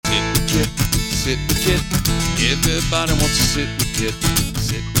sit with Kit. Everybody wants to sit with Kit.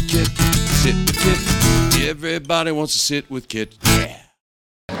 Sit with Kit. Sit with Kit. Everybody wants to sit with Kit. Yeah.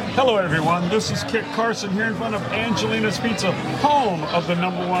 Hello everyone, this is Kit Carson here in front of Angelina's Pizza, home of the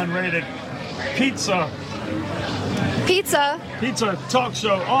 #1 rated pizza talk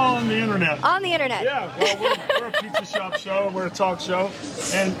show on the internet. On the internet. Yeah, well, we're a pizza shop show, we're a talk show,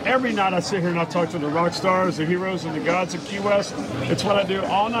 and every night I sit here and I talk to the rock stars, the heroes, and the gods of Key West. It's what I do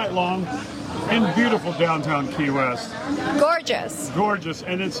all night long in beautiful downtown Key West. Gorgeous.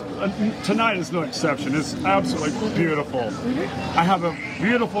 And it's tonight is no exception. It's absolutely beautiful. I have a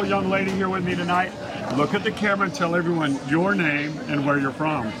beautiful young lady here with me tonight. Look at the camera and tell everyone your name and where you're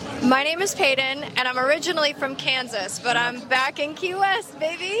from. My name is Payton, and I'm originally from Kansas, but I'm back in Key West,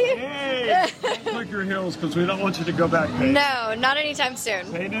 baby. Hey, don't click your heels because we don't want you to go back, Payton. No, not anytime soon.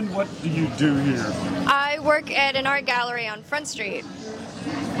 Payton, what do you do here? I work at an art gallery on Front Street.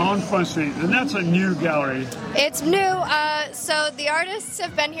 On Front Street, and that's a new gallery. It's new, so the artists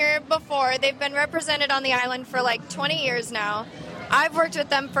have been here before. They've been represented on the island for like 20 years now. I've worked with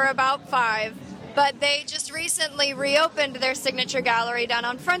them for about 5. But they just recently reopened their signature gallery down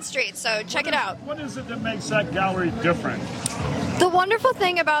on Front Street, so check it out. What is it that makes that gallery different? The wonderful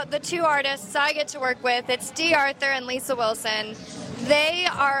thing about the 2 artists I get to work with, it's Dee Arthur and Lisa Wilson. They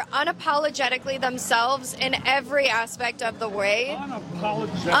are unapologetically themselves in every aspect of the way.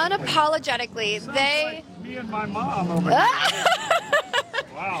 Unapologetically. Like me and my mom over here.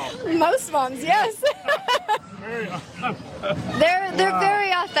 Wow. Most moms, yes. They're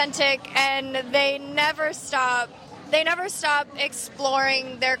very authentic, and they never stop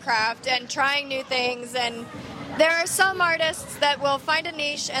exploring their craft and trying new things. And there are some artists that will find a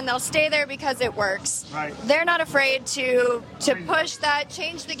niche and they'll stay there because it works. Right. They're not afraid to push that,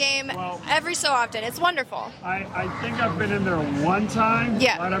 change the game every so often. It's wonderful. I think I've been in there one time,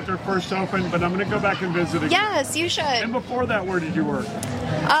 right after it first opened, but I'm going to go back and visit again. Yes, you should. And before that, where did you work?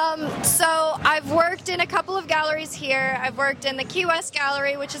 So I've worked in a couple of galleries here. I've worked in the Key West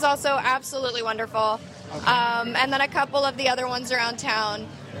Gallery, which is also absolutely wonderful. Okay. And then a couple of the other ones around town.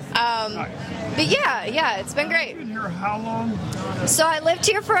 But yeah, it's been great. You've been here how long? So I lived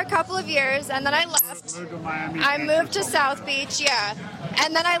here for a couple of years, and then I left. Moved to Miami. I moved to South Beach,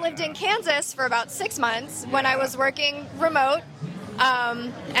 and then I lived in Kansas for about 6 months when I was working remote,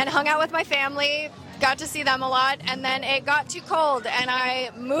 and hung out with my family. Got to see them a lot, and then it got too cold, and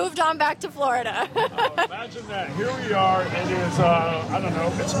I moved on back to Florida. Imagine that. Here we are. It is, I don't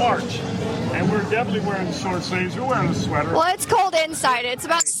know, it's March, and we're definitely wearing short sleeves. We're wearing a sweater. Well, it's cold inside. It's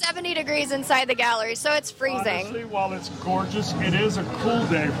about 70 degrees inside the gallery, so it's freezing. Honestly, while it's gorgeous, it is a cool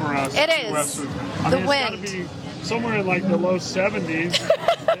day for us. It is. The wind. It's got to be somewhere in like the low 70s.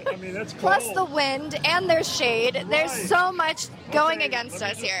 I mean, it's cold. Plus the wind, and there's shade. Right. There's so much going against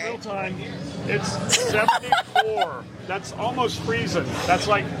us here. Real time. It's 74. That's almost freezing. That's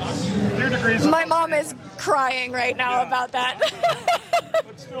like 2 degrees. My mom is crying right now about that.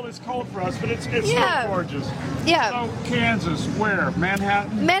 But still, it's cold for us, but it's still gorgeous. Yeah. So, Kansas, where?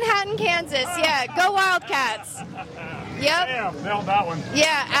 Manhattan? Manhattan, Kansas, Go Wildcats. Yep. Damn, nailed that one.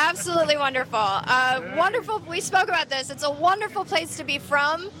 Yeah, absolutely wonderful. Wonderful. We spoke about this. It's a wonderful place to be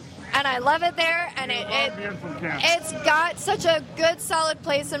from, and I love it there. And it's got such a good, solid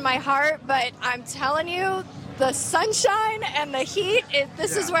place in my heart. But I'm telling you, the sunshine and the heat.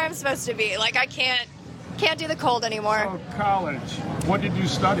 This is where I'm supposed to be. Like I can't do the cold anymore. So college. What did you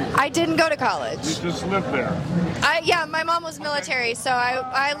study? I didn't go to college. You just lived there? My mom was military, so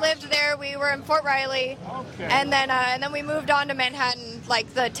I lived there. We were in Fort Riley. Okay. And then we moved on to Manhattan,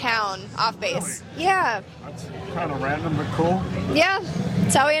 like the town off base. Really? Yeah. That's kind of random but cool. Yeah.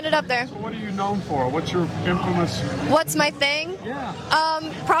 That's how we ended up there. So what are you known for? What's your infamous... What's my thing? Yeah.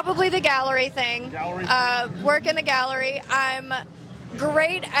 Probably the gallery thing. Work in the gallery. I'm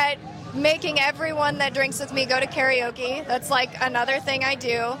great at making everyone that drinks with me go to karaoke. That's like another thing I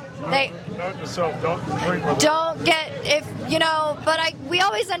do. We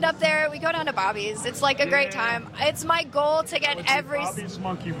always end up there. We go down to Bobby's. It's like a great time. It's my goal to get Bobby's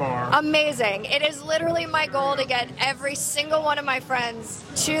Monkey Bar. Amazing. It is literally my goal to get every single one of my friends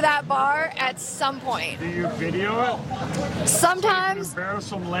to that bar at some point. Do you video it? Sometimes. So you can embarrass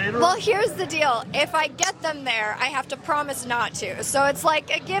them later? Well, here's the deal. If I get them there, I have to promise not to. So it's like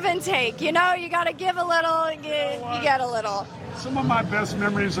a give and take. You know, you got to give a little and you get a little. Some of my best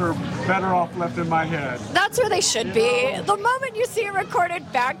memories are better off left in my head. That's where they should be. The moment you see it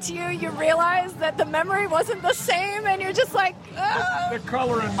recorded back to you, you realize that the memory wasn't the same, and you're just like, the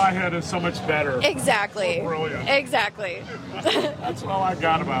color in my head is so much better. Exactly. So brilliant. Exactly. That's all I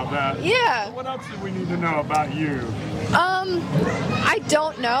got about that. Yeah. So what else do we need to know about you? I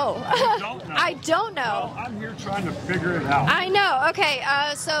don't know. You don't know? I don't know. Well, I'm here trying to figure it out. I know. Okay,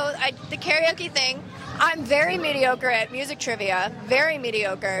 so the karaoke thing, I'm very mediocre at music trivia. Very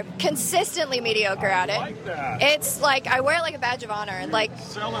mediocre. Consistently mediocre at it. I like that. It's like, I wear it like a badge of honor. And like,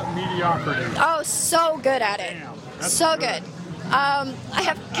 Sell it mediocrity. oh, so good at it. Damn, that's So good. good.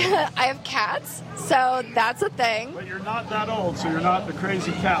 I have cats, so that's a thing. But you're not that old, so you're not the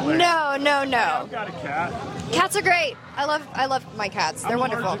crazy cat lady. No. I've got a cat. Cats are great. I love my cats. They're I'm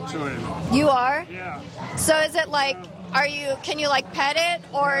wonderful. allergic to him. You are? Yeah. So is it like, can you like pet it,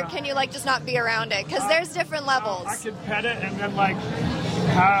 or can you like just not be around it? Because there's different levels. I could pet it and then like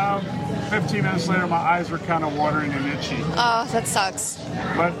have 15 minutes later my eyes were kind of watering and itchy. Oh, that sucks.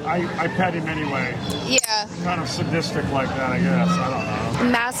 But I pet him anyway. Yeah. Kind of sadistic like that, I guess. I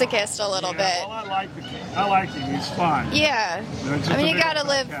don't know. Masochist a little Well, bit. I like him. He's fun. Yeah. It's just I mean, a you big gotta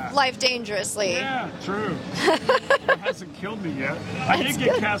live cat. life dangerously. Yeah, true. It hasn't killed me yet. I did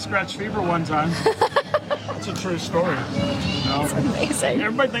get cat scratch fever one time. It's a true story. It's amazing.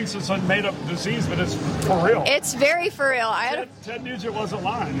 Everybody thinks it's a made-up disease, but it's for real. It's very for real. Ted Nugent wasn't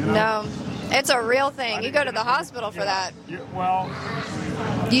lying. You know? No, it's a real thing. You go to the hospital for that. Well,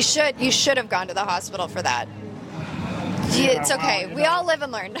 You should have gone to the hospital for that. Yeah, It's okay. well, We all live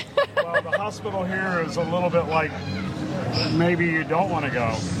and learn. well, the hospital here is a little bit like maybe you don't want to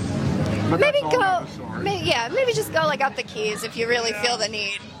go. But Maybe that's a whole go. nother story. Maybe just go like up the Keys if you really feel the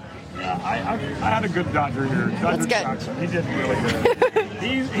need. Yeah, I had a good doctor here. Dr. That's good. Jackson. He did really good.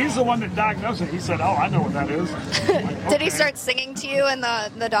 He's the one that diagnosed it. He said, "Oh, I know what that is." I'm like, Did he okay. start singing to you in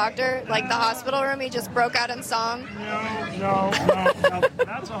the doctor, like the hospital room? He just broke out in song. No.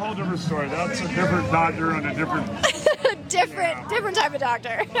 That's a whole different story. That's a different doctor and a different. different type of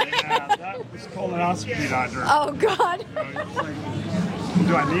doctor. Yeah, that was colonoscopy doctor. Oh God.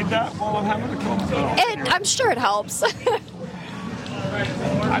 Do I need that while I'm having a colonoscopy? I'm sure it helps.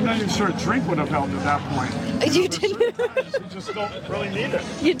 I'm not even sure a drink would have helped at that point. You There's didn't. certain times you just don't really need it.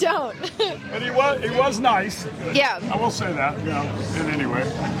 You don't. But he was nice. Yeah. I will say that, in any way.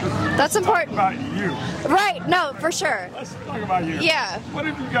 That's important. About you. Right. No, for sure. Let's talk about you. Yeah. What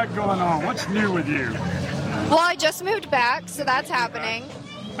have you got going on? What's new with you? Well, I just moved back, so that's happening.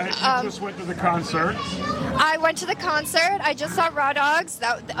 You just went to the concert. I went to the concert. I just saw Raw Dogs.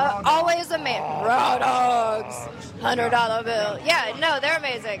 That always amazing. Raw Dogs, $100 bill. Yeah, no, they're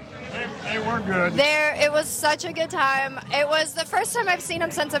amazing. They were good. It was such a good time. It was the first time I've seen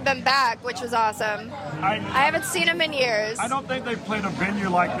them since I've been back, which was awesome. I haven't seen them in years. I don't think they played a venue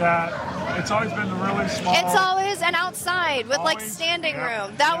like that. It's always been really small. It's always an outside with like Always, standing yeah,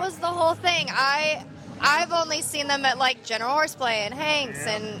 room. That yeah. was the whole thing. I've only seen them at like General Horseplay and Hanks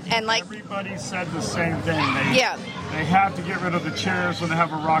and like. Everybody said the same thing. They have to get rid of the chairs when they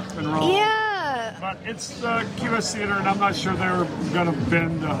have a rock and roll. Yeah. But it's the QS Theater, and I'm not sure they were going to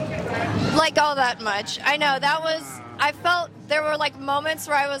bend. Like all that much. I know that was. I felt there were like moments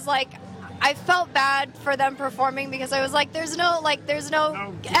where I was like, I felt bad for them performing because I was like, there's no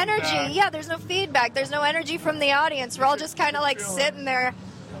energy. feedback. Yeah, there's no feedback. There's no energy from the audience. We're all just kind of like sitting there,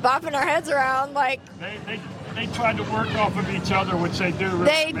 bopping our heads around like. They tried to work off of each other, which they do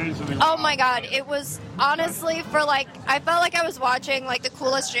really amazingly well. Oh my God, it was honestly for like, I felt like I was watching like the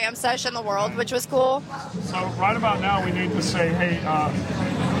coolest jam session in the world, which was cool. So right about now, we need to say, hey,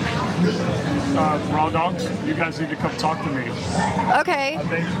 Raw Dogs, you guys need to come talk to me. Okay.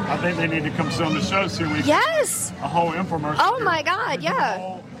 I think they need to come sit on the show soon. Yes. A whole infomercial. Oh my God,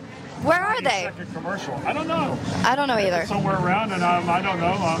 yeah. Where are they? Second commercial. I don't know. I don't know either. Somewhere around, and I don't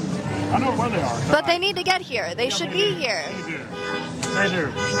know. I don't know where they are. But they need to get here. They should be here. They do.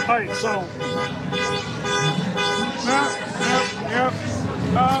 All right, so. Yep.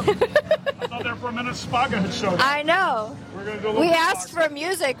 I thought there for a minute Spaga had showed up. I know. We're gonna do a little We bit asked for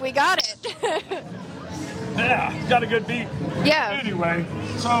music. We got it. Yeah, got a good beat. Yeah. Anyway,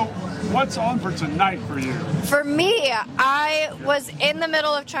 so what's on for tonight for you? For me, I was in the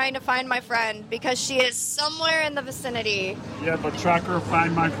middle of trying to find my friend because she is somewhere in the vicinity. You have a tracker,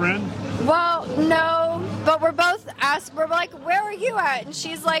 Find My Friend? Well, no, but we're both asked, we're like, where are you at? And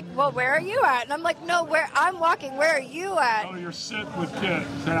she's like, well, where are you at? And I'm like, no, I'm walking, where are you at? Oh, you're sit with Kit.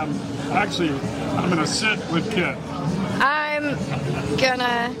 Actually, I'm going to sit with Kit. I'm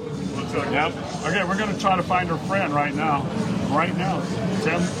gonna... Yep. Okay, we're going to try to find her friend right now.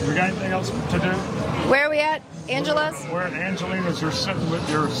 Tim, we got anything else to do? Where are we at? Angela's? We're at Angelina's Sit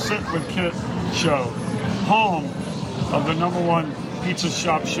with Kit show. Home of the #1 Pizza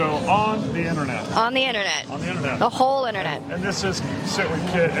Shop Show on the internet. On the internet. On the internet. The whole internet. And this is Sit with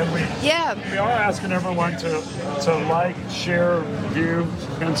Kit, and we are asking everyone to like, share, view,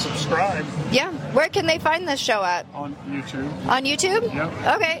 and subscribe. Yeah. Where can they find this show at? On YouTube. On YouTube?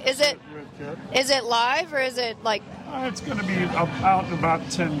 Yep. Okay. Is it live or is it like? It's going to be out in about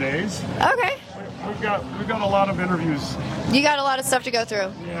 10 days. Okay. We've got a lot of interviews. You got a lot of stuff to go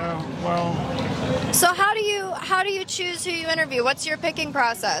through. Yeah. Well. So how do you choose who you interview? What's your picking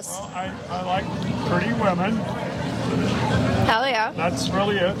process? Well, I like pretty women. Hell yeah. That's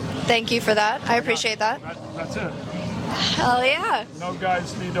really it. Thank you for that. I appreciate that. That's it. Hell yeah. No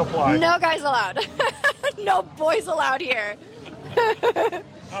guys need to apply. No guys allowed. No boys allowed here.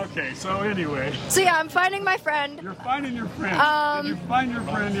 Okay, so anyway. So yeah, I'm finding my friend. You're finding your friend. Did you find your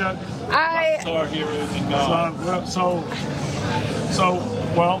friend yet?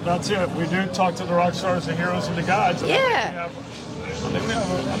 Well, that's it. We do talk to the rock stars, the heroes, and the gods. Yeah. I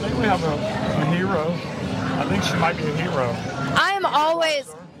think we have a hero. I think she might be a hero.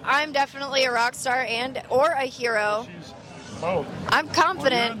 I'm definitely a rock star or a hero. She's both. I'm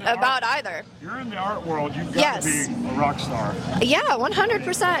confident about either. You're in the art world. You've got to be a rock star. Yeah, 100%.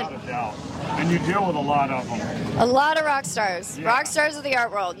 Without a doubt. And you deal with a lot of them. A lot of rock stars. Yeah. Rock stars of the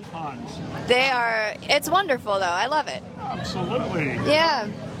art world. Tons. They are. It's wonderful, though. I love it. Absolutely. Yeah.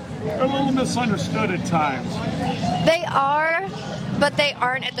 They're a little misunderstood at times. They are, but they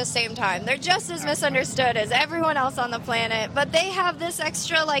aren't at the same time. They're just as misunderstood as everyone else on the planet, but they have this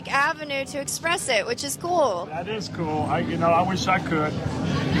extra avenue to express it, which is cool. That is cool. I wish I could.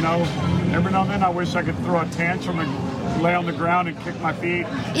 Every now and then I wish I could throw a tantrum and lay on the ground and kick my feet.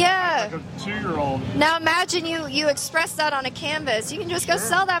 Yeah. Like a 2-year-old. Now imagine you express that on a canvas. You can just go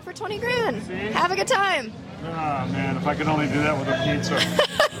sell that for 20 grand. See? Have a good time. Ah, man, if I could only do that with a pizza.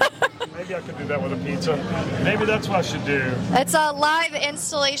 Maybe I could do that with a pizza. Maybe that's what I should do. It's a live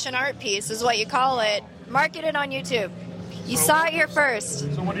installation art piece is what you call it. Market it on YouTube. You saw it here first.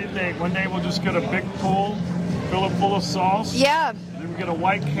 So what do you think? One day we'll just get a big pool, fill it full of sauce. Yeah. Then we get a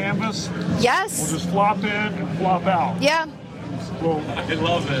white canvas. Yes. We'll just flop in and flop out. Yeah. I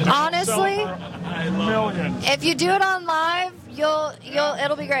love it. Honestly, millions. If you do it on live,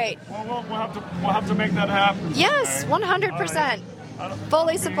 it'll be great. Well, we'll have to make that happen. Yes, 100%.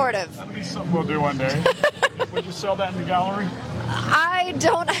 Fully supportive. That'll be something we'll do one day. Would you sell that in the gallery? I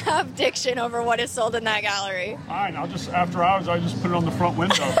don't have diction over what is sold in that gallery. Fine, after hours, I just put it on the front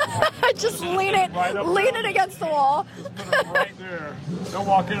window. Just lean it against the wall. Just put it right there. Don't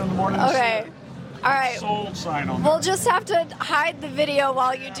walk in the morning. Okay. All right. Sold sign on We'll just have to hide the video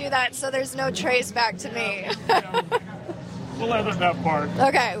while you do that so there's no trace back to me. We'll edit that part.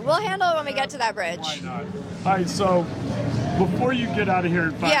 Okay, we'll handle it when we get to that bridge. Why not? All right, so before you get out of here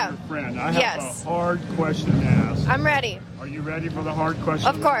and find your friend, I have a hard question to ask. I'm ready. Are you ready for the hard question?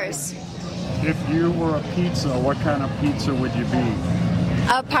 Of course. If you were a pizza, what kind of pizza would you be?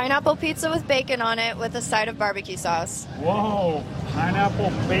 A pineapple pizza with bacon on it with a side of barbecue sauce. Whoa,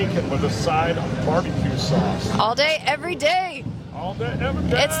 pineapple bacon with a side of barbecue sauce. All day, every day. All day, every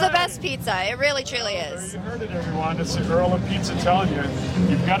day. It's the best pizza. It really, truly is. You heard it, everyone. It's the Earl of Pizza telling you.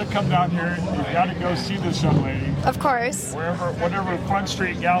 You've got to come down here. You've got to go see this young lady. Of course. Whatever Front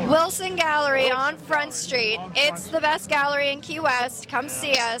Street Gallery. Wilson Gallery on Front Street. It's the best gallery in Key West. Come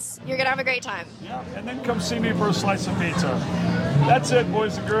see us. You're going to have a great time. Yeah, and then come see me for a slice of pizza. That's it,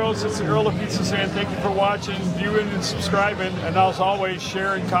 boys and girls. It's the Earl of Pizza saying thank you for watching, viewing, and subscribing. And as always,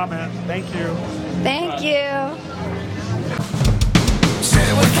 share and comment. Thank you. Thank you.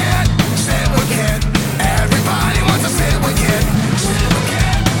 Sit with Kit.